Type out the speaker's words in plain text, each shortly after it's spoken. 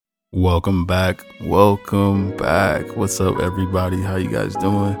Welcome back. Welcome back. What's up, everybody? How you guys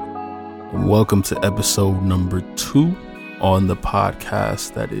doing? And welcome to episode number 2 on the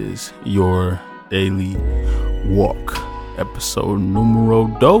podcast that is Your Daily Walk. Episode numero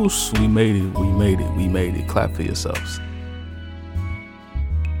dos. We made it. We made it. We made it. Clap for yourselves.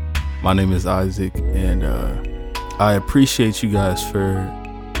 My name is Isaac, and I appreciate you guys for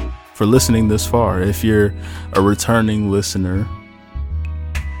listening this far. If you're a returning listener,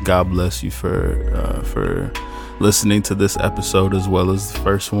 God bless you for listening to this episode as well as the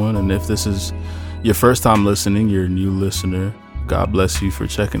first one. And if this is your first time listening, you're a new listener, God bless you for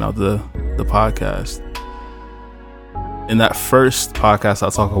checking out the podcast. In that first podcast,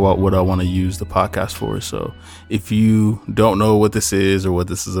 I'll talk about what I want to use the podcast for. So if you don't know what this is or what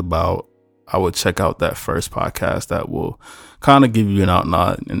this is about, I would check out that first podcast. That will kind of give you an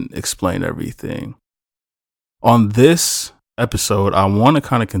outline and explain everything. On this episode, I want to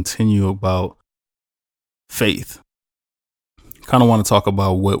kind of continue about faith. Kind of want to talk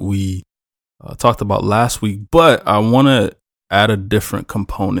about what we talked about last week, but I want to add a different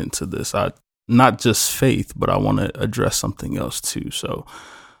component to this. Not just faith, but I want to address something else too. So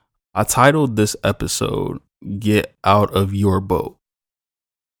I titled this episode, Get Out of Your Boat.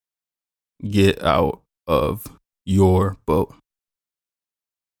 Get out of your boat.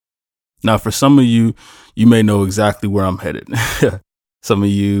 Now, for some of you, you may know exactly where I'm headed. Some of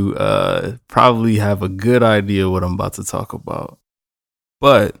you probably have a good idea what I'm about to talk about.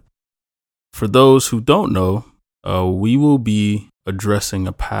 But for those who don't know, we will be addressing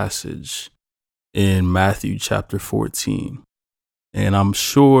a passage in Matthew chapter 14. And I'm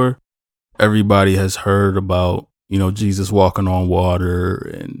sure everybody has heard about, Jesus walking on water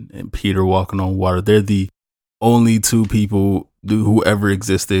and Peter walking on water. They're the only two people who ever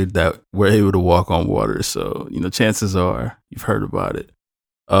existed that were able to walk on water. So, chances are you've heard about it.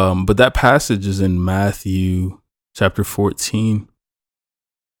 But that passage is in Matthew chapter 14.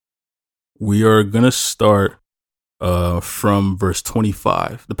 We are going to start from verse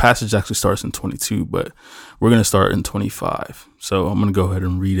 25. The passage actually starts in 22, but we're going to start in 25. So I'm going to go ahead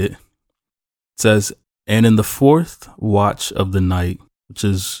and read it. It says, "And in the fourth watch of the night, which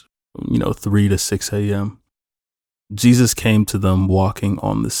is, 3 to 6 a.m., Jesus came to them walking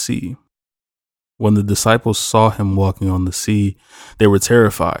on the sea. When the disciples saw him walking on the sea, they were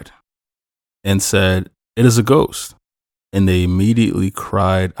terrified and said, 'It is a ghost.' And they immediately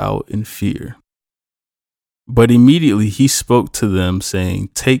cried out in fear. But immediately he spoke to them, saying,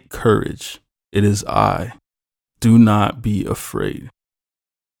 'Take courage, it is I. Do not be afraid.'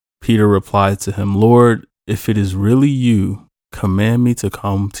 Peter replied to him, 'Lord, if it is really you, command me to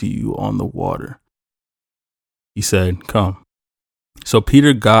come to you on the water.' He said, 'Come.' So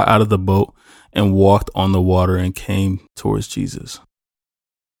Peter got out of the boat and walked on the water and came towards Jesus.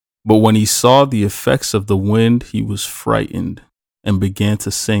 But when he saw the effects of the wind, he was frightened and began to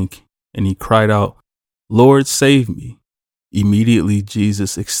sink, and he cried out, 'Lord, save me.' Immediately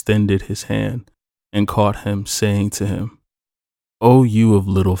Jesus extended his hand and caught him, saying to him, 'O you of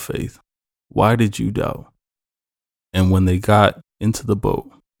little faith, why did you doubt?' And when they got into the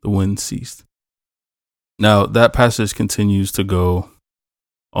boat, the wind ceased." Now, that passage continues to go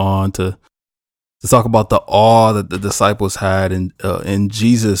on to talk about the awe that the disciples had in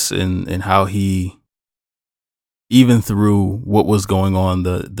Jesus and how he, even through what was going on,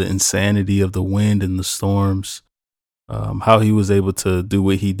 the insanity of the wind and the storms, how he was able to do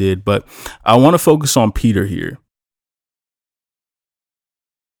what he did. But I want to focus on Peter here.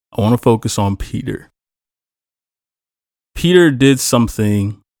 I want to focus on Peter. Peter did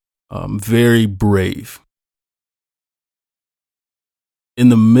something very brave. In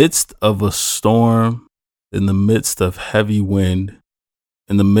the midst of a storm, in the midst of heavy wind,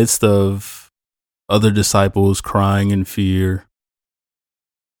 in the midst of other disciples crying in fear,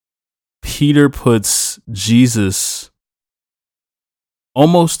 Peter puts Jesus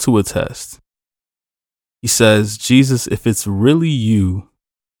almost to a test. He says, "Jesus, if it's really you,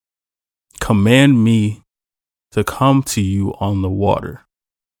 command me to come to you on the water."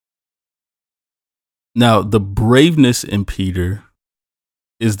 Now, the braveness in Peter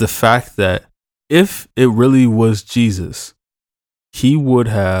is the fact that if it really was Jesus, he would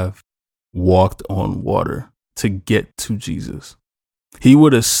have walked on water to get to Jesus. He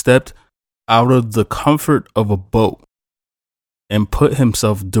would have stepped out of the comfort of a boat and put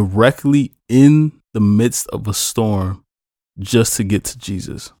himself directly in the midst of a storm just to get to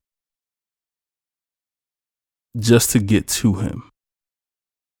Jesus, just to get to him.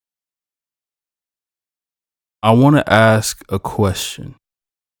 I want to ask a question.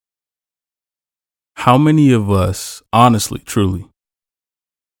 How many of us, honestly, truly,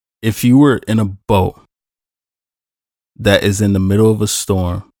 If you were in a boat that is in the middle of a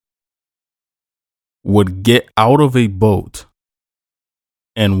storm, would get out of a boat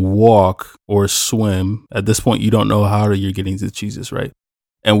and walk or swim, at this point, you don't know how you're getting to Jesus, right?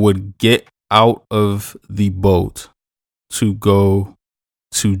 And would get out of the boat to go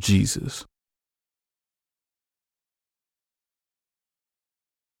to Jesus.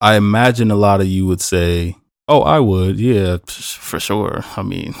 I imagine a lot of you would say, oh, I would. Yeah, for sure. I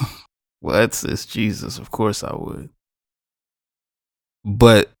mean, what? It's Jesus. Of course I would.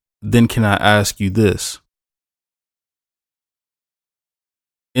 But then can I ask you this?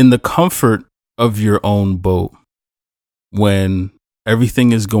 In the comfort of your own boat, when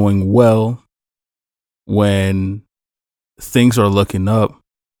everything is going well, when things are looking up,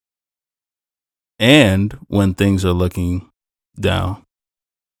 and when things are looking down,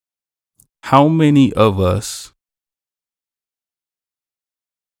 how many of us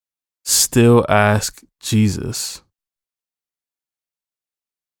still ask Jesus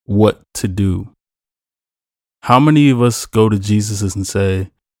what to do? How many of us go to Jesus and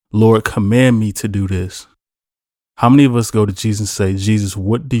say, Lord, command me to do this? How many of us go to Jesus and say, Jesus,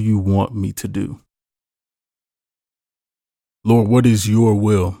 what do you want me to do? Lord, what is your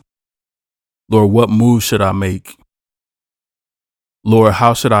will? Lord, what move should I make? Lord,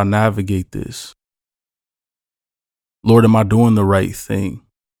 how should I navigate this? Lord, am I doing the right thing?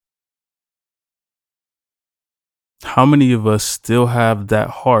 How many of us still have that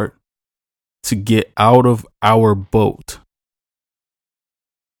heart to get out of our boat?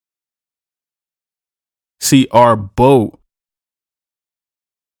 See, our boat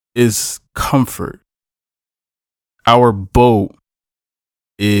is comfort. Our boat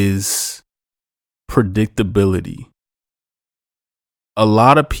is predictability. A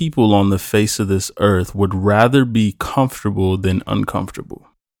lot of people on the face of this earth would rather be comfortable than uncomfortable.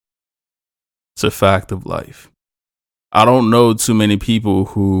 It's a fact of life. I don't know too many people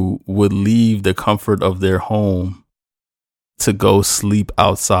who would leave the comfort of their home to go sleep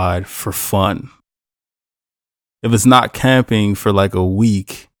outside for fun. If it's not camping for like a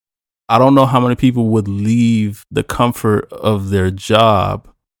week, I don't know how many people would leave the comfort of their job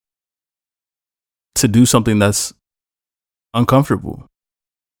to do something that's uncomfortable.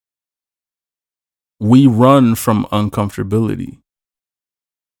 We run from uncomfortability.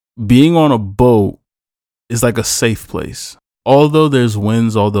 Being on a boat is like a safe place. Although there's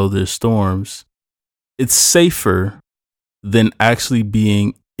winds, although there's storms, it's safer than actually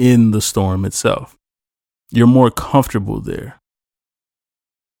being in the storm itself. You're more comfortable there.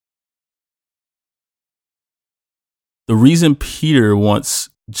 The reason Peter wants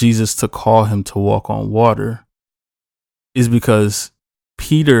Jesus to call him to walk on water is because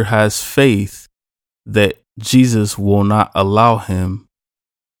Peter has faith that Jesus will not allow him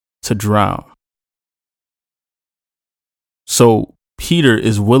to drown. So Peter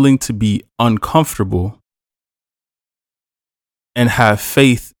is willing to be uncomfortable and have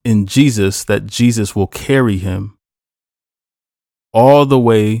faith in Jesus that Jesus will carry him all the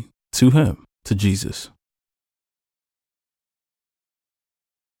way to him, to Jesus.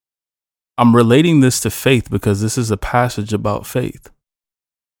 I'm relating this to faith because this is a passage about faith.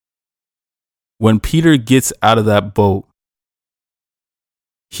 When Peter gets out of that boat,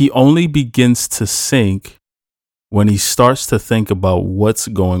 he only begins to sink when he starts to think about what's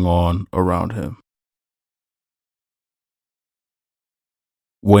going on around him.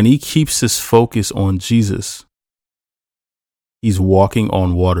 When he keeps his focus on Jesus, he's walking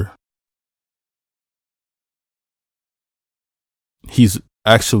on water. He's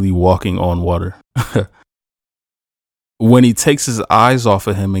actually walking on water. When he takes his eyes off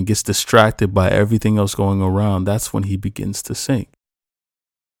of him and gets distracted by everything else going around, that's when he begins to sink.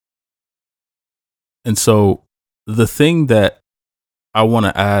 And so the thing that I want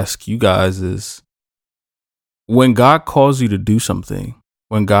to ask you guys is, when God calls you to do something,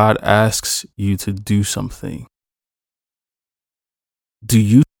 when God asks you to do something, do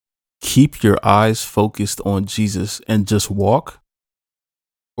you keep your eyes focused on Jesus and just walk?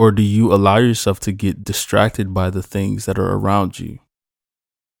 Or do you allow yourself to get distracted by the things that are around you?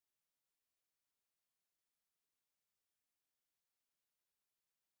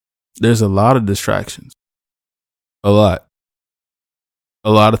 There's a lot of distractions. A lot.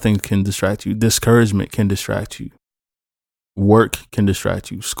 A lot of things can distract you. Discouragement can distract you. Work can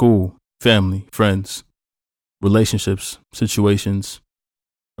distract you. School, family, friends, relationships, situations,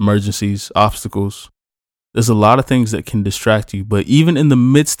 emergencies, obstacles. There's a lot of things that can distract you. But even in the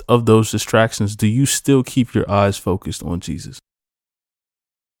midst of those distractions, do you still keep your eyes focused on Jesus?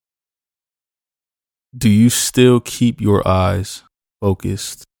 Do you still keep your eyes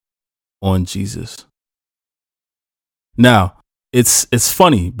focused on Jesus. Now, it's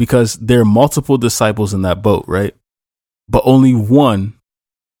funny because there are multiple disciples in that boat, right? But only one,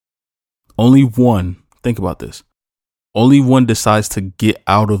 think about this. Only one decides to get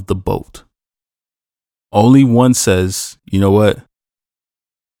out of the boat. Only one says, you know what?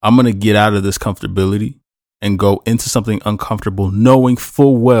 I'm going to get out of this comfortability and go into something uncomfortable, knowing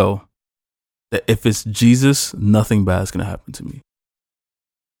full well that if it's Jesus, nothing bad is going to happen to me.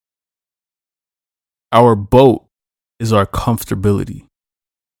 Our boat is our comfortability.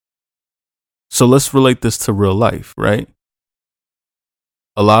 So let's relate this to real life, right?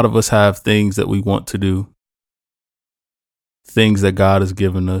 A lot of us have things that we want to do, things that God has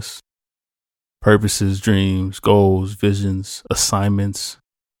given us, purposes, dreams, goals, visions, assignments,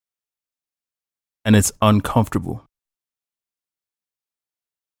 and it's uncomfortable.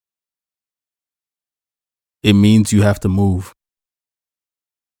 It means you have to move.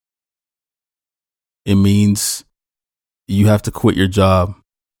 It means you have to quit your job.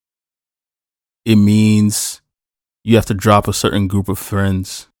 It means you have to drop a certain group of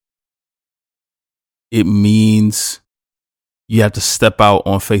friends. It means you have to step out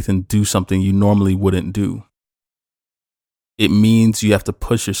on faith and do something you normally wouldn't do. It means you have to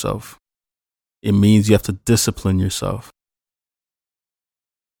push yourself. It means you have to discipline yourself.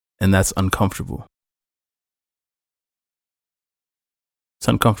 And that's uncomfortable. It's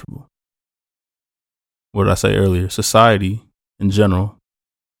uncomfortable. What did I say earlier? Society in general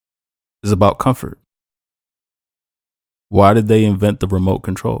is about comfort. Why did they invent the remote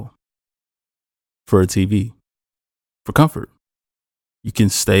control for a TV? For comfort. You can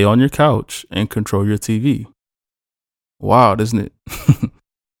stay on your couch and control your TV. Wild, isn't it?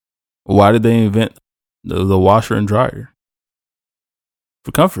 Why did they invent the washer and dryer?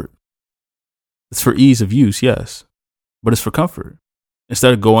 For comfort. It's for ease of use, yes, but it's for comfort.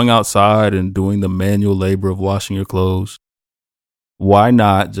 Instead of going outside and doing the manual labor of washing your clothes, why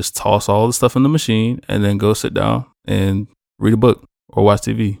not just toss all the stuff in the machine and then go sit down and read a book or watch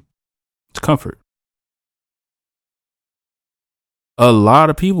TV? It's comfort. A lot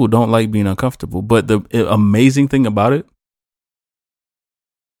of people don't like being uncomfortable, but the amazing thing about it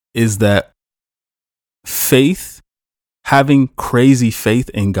is that faith, having crazy faith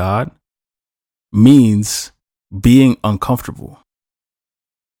in God, means being uncomfortable.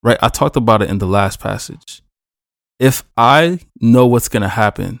 Right? I talked about it in the last passage. If I know what's going to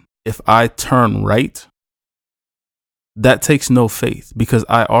happen, if I turn right, that takes no faith because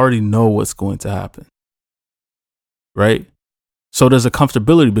I already know what's going to happen. Right? So there's a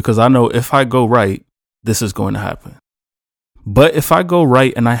comfortability because I know if I go right, this is going to happen. But if I go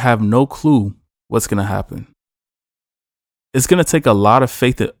right and I have no clue what's going to happen, it's going to take a lot of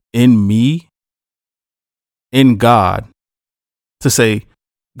faith in me, in God, to say,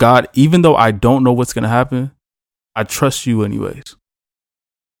 God, even though I don't know what's going to happen, I trust you anyways.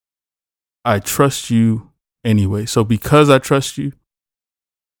 I trust you anyway. So because I trust you,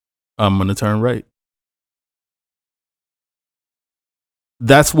 I'm going to turn right.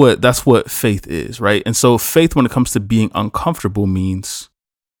 That's what faith is, right? And so faith, when it comes to being uncomfortable, means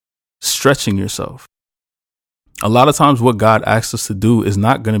stretching yourself. A lot of times what God asks us to do is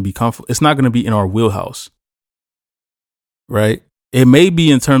not going to be comfortable. It's not going to be in our wheelhouse, right? It may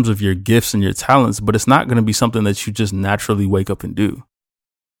be in terms of your gifts and your talents, but it's not going to be something that you just naturally wake up and do.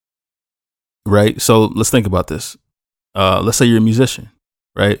 Right? So let's think about this. Let's say you're a musician,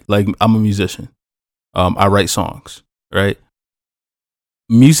 right? Like I'm a musician. I write songs, right?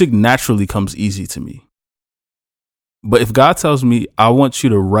 Music naturally comes easy to me. But if God tells me, I want you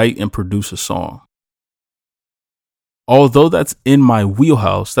to write and produce a song, although that's in my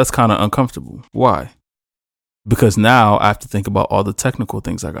wheelhouse, that's kind of uncomfortable. Why? Because now I have to think about all the technical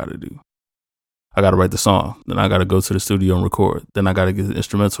things I got to do. I got to write the song. Then I got to go to the studio and record. Then I got to get the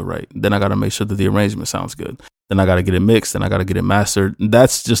instrumental right. Then I got to make sure that the arrangement sounds good. Then I got to get it mixed. Then I got to get it mastered.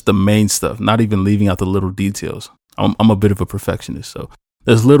 That's just the main stuff, not even leaving out the little details. I'm a bit of a perfectionist. So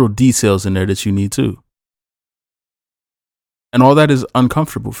there's little details in there that you need too. And all that is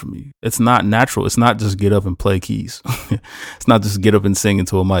uncomfortable for me. It's not natural. It's not just get up and play keys. It's not just get up and sing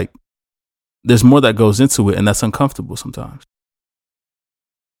into a mic. There's more that goes into it, and that's uncomfortable sometimes.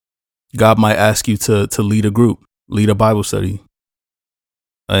 God might ask you to lead a group, lead a Bible study.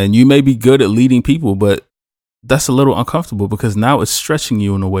 And you may be good at leading people, but that's a little uncomfortable because now it's stretching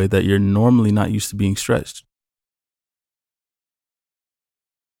you in a way that you're normally not used to being stretched.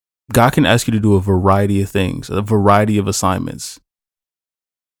 God can ask you to do a variety of things, a variety of assignments.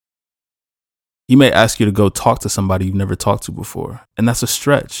 He may ask you to go talk to somebody you've never talked to before, and that's a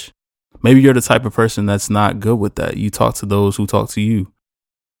stretch. Maybe you're the type of person that's not good with that. You talk to those who talk to you.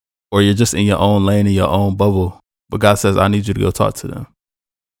 or you're just in your own lane, in your own bubble. But God says, I need you to go talk to them.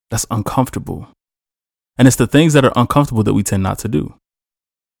 That's uncomfortable. And it's the things that are uncomfortable that we tend not to do.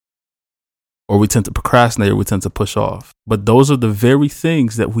 Or we tend to procrastinate, or we tend to push off. But those are the very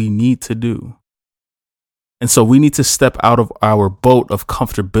things that we need to do. And so we need to step out of our boat of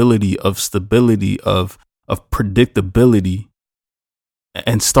comfortability, of stability, of predictability,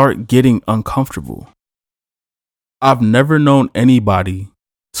 and start getting uncomfortable. I've never known anybody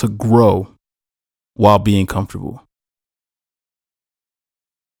to grow while being comfortable.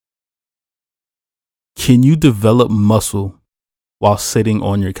 Can you develop muscle while sitting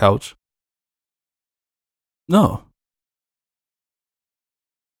on your couch? No.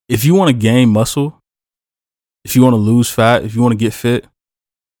 If you want to gain muscle, if you want to lose fat, if you want to get fit,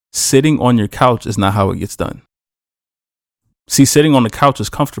 sitting on your couch is not how it gets done. See, sitting on the couch is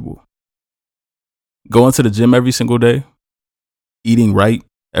comfortable. Going to the gym every single day, eating right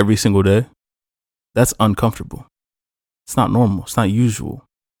every single day, that's uncomfortable. It's not normal. It's not usual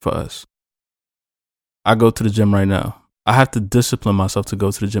for us. I go to the gym right now. I have to discipline myself to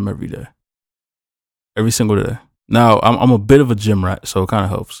go to the gym every day. Every single day. Now, I'm a bit of a gym rat, so it kind of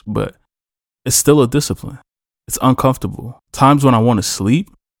helps, but it's still a discipline. It's uncomfortable. Times when I want to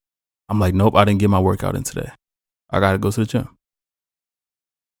sleep, I'm like, nope, I didn't get my workout in today. I got to go to the gym.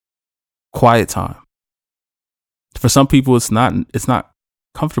 Quiet time. For some people, it's not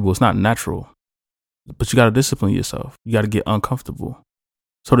comfortable. It's not natural. But you got to discipline yourself. You got to get uncomfortable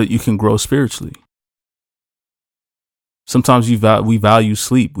so that you can grow spiritually. Sometimes we value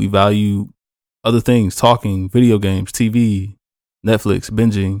sleep. We value other things, talking, video games, TV, Netflix,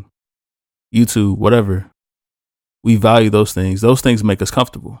 binging, YouTube, whatever. We value those things. Those things make us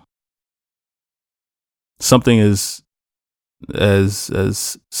comfortable. Something as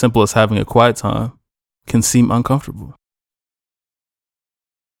simple as having a quiet time can seem uncomfortable.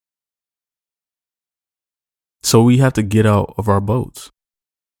 So we have to get out of our boats.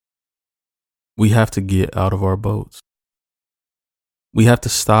 We have to get out of our boats. We have to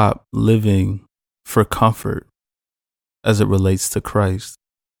stop living for comfort as it relates to Christ.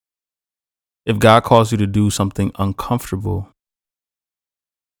 If God calls you to do something uncomfortable,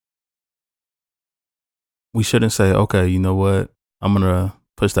 we shouldn't say, okay, you know what? I'm going to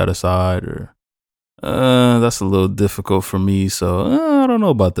push that aside, or that's a little difficult for me, so I don't know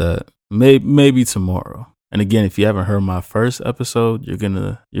about that. Maybe tomorrow. And again, if you haven't heard my first episode, you're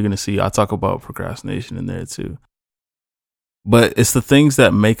gonna see I talk about procrastination in there too. But it's the things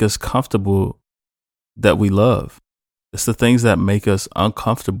that make us comfortable that we love. It's the things that make us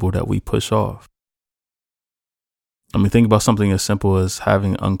uncomfortable that we push off. I mean, think about something as simple as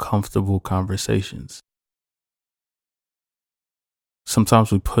having uncomfortable conversations.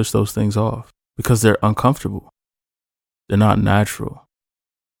 Sometimes we push those things off because they're uncomfortable. They're not natural.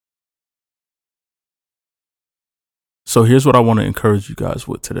 So here's what I want to encourage you guys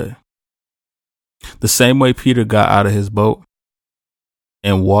with today. The same way Peter got out of his boat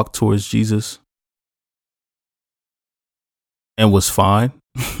and walked towards Jesus and was fine,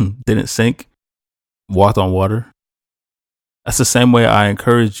 didn't sink, walked on water. That's the same way I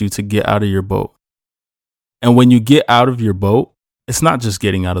encourage you to get out of your boat. And when you get out of your boat, it's not just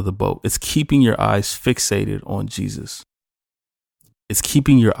getting out of the boat. It's keeping your eyes fixated on Jesus. It's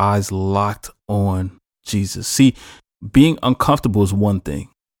keeping your eyes locked on Jesus. See, being uncomfortable is one thing,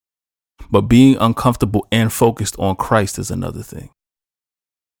 but being uncomfortable and focused on Christ is another thing.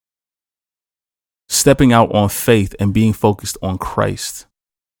 Stepping out on faith and being focused on Christ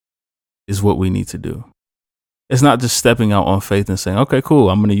is what we need to do. It's not just stepping out on faith and saying, okay,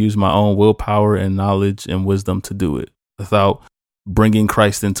 cool, I'm going to use my own willpower and knowledge and wisdom to do it without bringing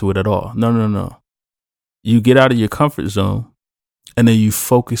Christ into it at all. No. You get out of your comfort zone and then you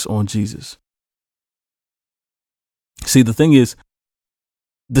focus on Jesus. See, the thing is,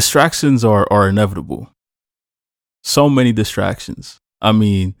 distractions are inevitable. So many distractions. I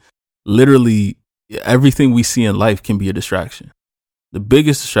mean, literally everything we see in life can be a distraction. The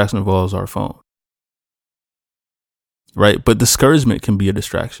biggest distraction of all is our phone. Right? But discouragement can be a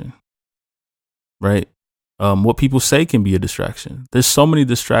distraction. Right? What people say can be a distraction. There's so many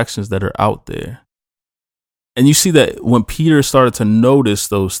distractions that are out there. And you see that when Peter started to notice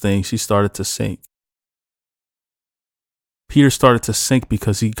those things, he started to sink. Peter started to sink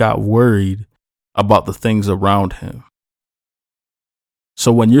because he got worried about the things around him.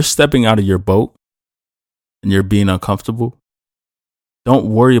 So when you're stepping out of your boat and you're being uncomfortable, don't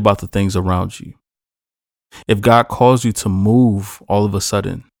worry about the things around you. If God calls you to move all of a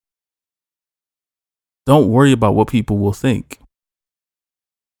sudden, don't worry about what people will think.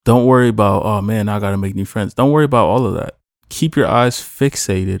 Don't worry about, oh man, I got to make new friends. Don't worry about all of that. Keep your eyes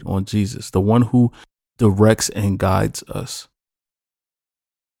fixated on Jesus, the one who directs and guides us.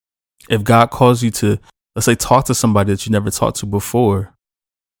 If God calls you to, let's say, talk to somebody that you never talked to before,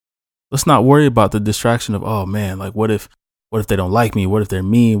 let's not worry about the distraction of, oh man, like what if they don't like me? What if they're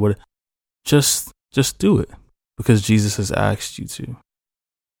mean? Just do it because Jesus has asked you to.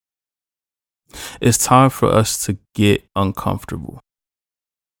 It's time for us to get uncomfortable.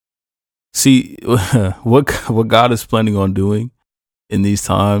 See, what God is planning on doing in these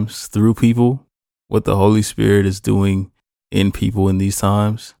times through people, what the Holy Spirit is doing in people in these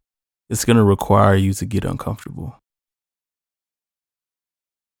times, it's going to require you to get uncomfortable.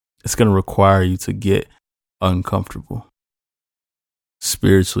 It's going to require you to get uncomfortable,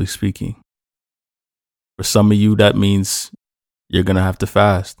 spiritually speaking. For some of you, that means you're going to have to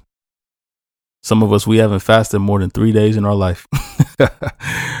fast. Some of us, we haven't fasted more than 3 days in our life.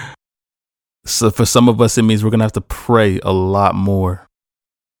 So for some of us, it means we're going to have to pray a lot more.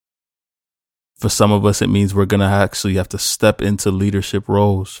 For some of us, it means we're going to actually have to step into leadership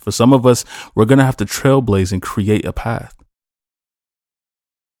roles. For some of us, we're going to have to trailblaze and create a path.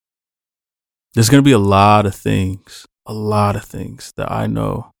 There's going to be a lot of things that I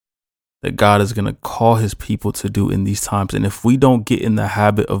know that God is going to call his people to do in these times. And if we don't get in the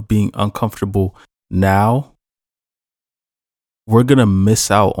habit of being uncomfortable now, we're going to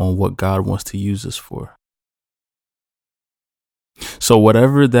miss out on what God wants to use us for. So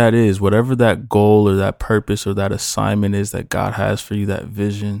whatever that is, whatever that goal or that purpose or that assignment is that God has for you, that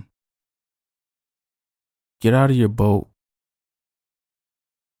vision, get out of your boat.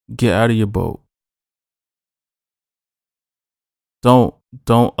 Get out of your boat. Don't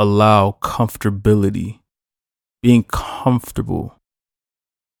allow comfortability, being comfortable,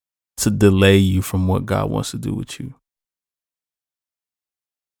 to delay you from what God wants to do with you.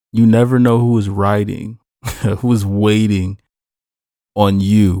 You never know who is riding, who is waiting on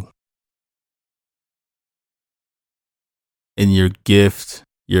you and your gift,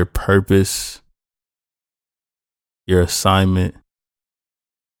 your purpose, your assignment.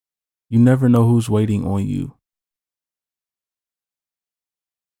 You never know who's waiting on you.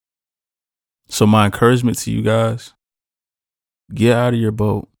 So my encouragement to you guys, get out of your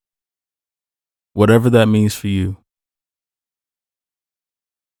boat, whatever that means for you.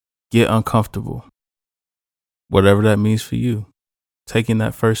 Get uncomfortable, whatever that means for you. Taking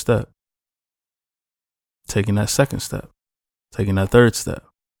that first step, taking that second step, taking that third step,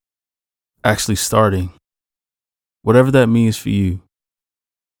 actually starting, whatever that means for you.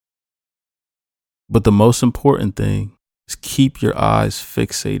 But the most important thing is keep your eyes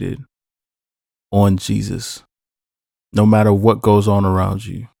fixated on Jesus, no matter what goes on around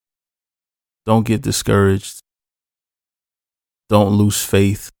you. Don't get discouraged. Don't lose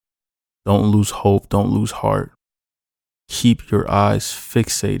faith. Don't lose hope. Don't lose heart. Keep your eyes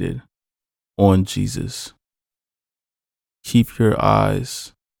fixated on Jesus. Keep your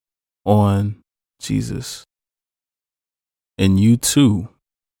eyes on Jesus. And you too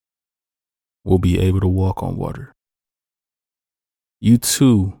will be able to walk on water. You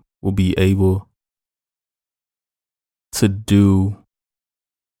too will be able to do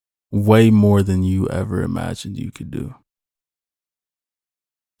way more than you ever imagined you could do.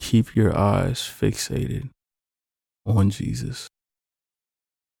 Keep your eyes fixated on Jesus.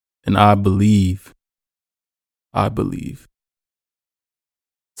 And I believe it's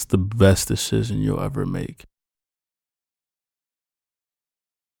the best decision you'll ever make.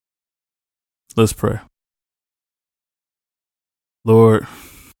 Let's pray. Lord,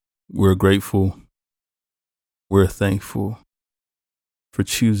 we're grateful. We're thankful for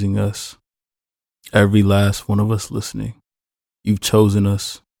choosing us. Every last one of us listening. You've chosen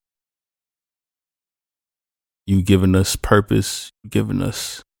us. You've given us purpose. You've given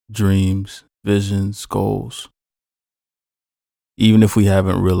us dreams, visions, goals. Even if we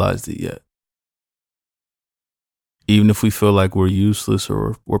haven't realized it yet. Even if we feel like we're useless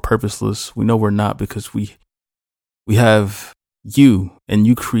or we're purposeless, we know we're not, because we have you, and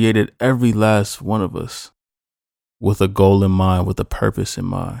you created every last one of us with a goal in mind, with a purpose in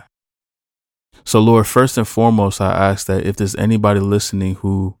mind. So Lord, first and foremost, I ask that if there's anybody listening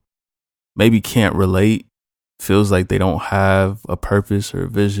who maybe can't relate, feels like they don't have a purpose or a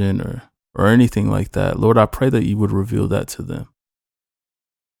vision or anything like that, Lord, I pray that you would reveal that to them.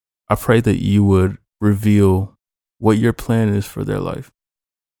 I pray that you would reveal what your plan is for their life.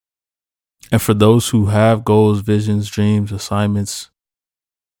 And for those who have goals, visions, dreams, assignments,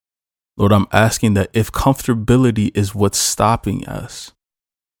 Lord, I'm asking that if comfortability is what's stopping us,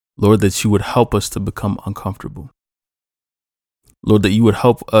 Lord, that you would help us to become uncomfortable. Lord, that you would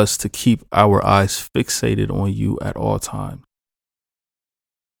help us to keep our eyes fixated on you at all times.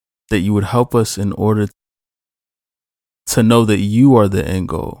 That you would help us in order to know that you are the end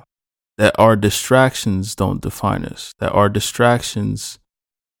goal, that our distractions don't define us, that our distractions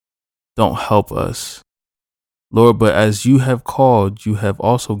don't help us. Lord, but as you have called, you have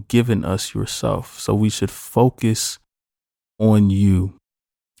also given us yourself. So we should focus on you.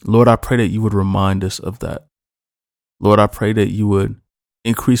 Lord, I pray that you would remind us of that. Lord, I pray that you would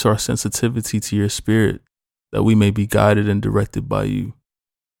increase our sensitivity to your spirit, that we may be guided and directed by you.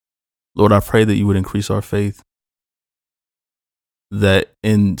 Lord, I pray that you would increase our faith, that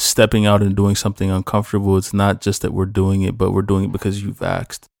in stepping out and doing something uncomfortable, it's not just that we're doing it, but we're doing it because you've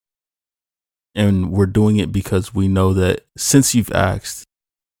asked. And we're doing it because we know that since you've asked,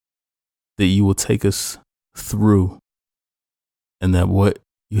 that you will take us through, and that what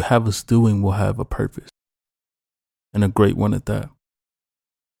you have us doing will have a purpose, and a great one at that.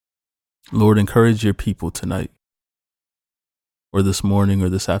 Lord, encourage your people tonight, or this morning, or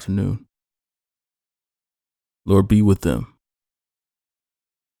this afternoon. Lord, be with them,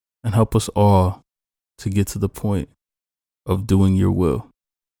 and help us all to get to the point of doing your will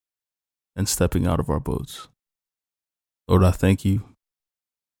and stepping out of our boats. Lord, I thank you.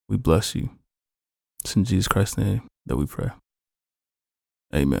 We bless you. It's in Jesus Christ's name that we pray.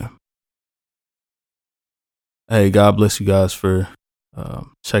 Amen. Hey, God bless you guys for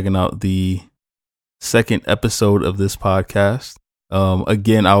checking out the second episode of this podcast.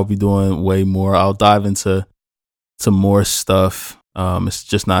 Again, I'll be doing way more. I'll dive into some more stuff. It's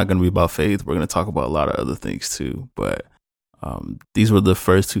just not going to be about faith. We're going to talk about a lot of other things too. But these were the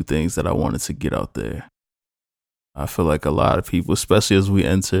first two things that I wanted to get out there. I feel like a lot of people, especially as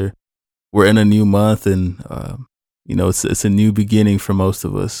we're in a new month, and it's a new beginning for most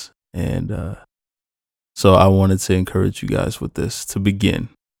of us. And so I wanted to encourage you guys with this to begin.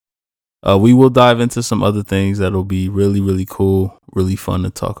 We will dive into some other things that'll be really, really cool, really fun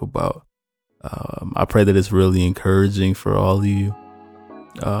to talk about. I pray that it's really encouraging for all of you.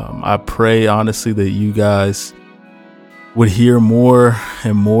 I pray honestly that you guys would hear more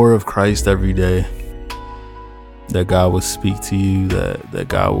and more of Christ every day, that God would speak to you, that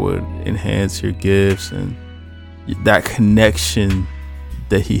God would enhance your gifts and that connection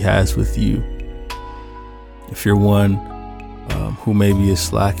that he has with you. If you're one who maybe is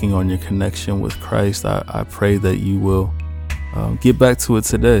slacking on your connection with Christ, I pray that you will get back to it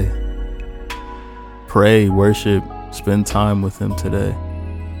today. Pray, worship, spend time with him today.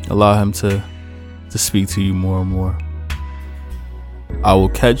 Allow him to speak to you more and more. I will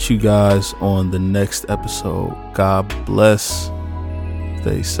catch you guys on the next episode. God bless.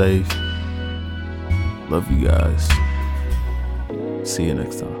 Stay safe. Love you guys. See you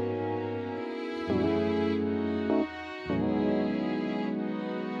next time.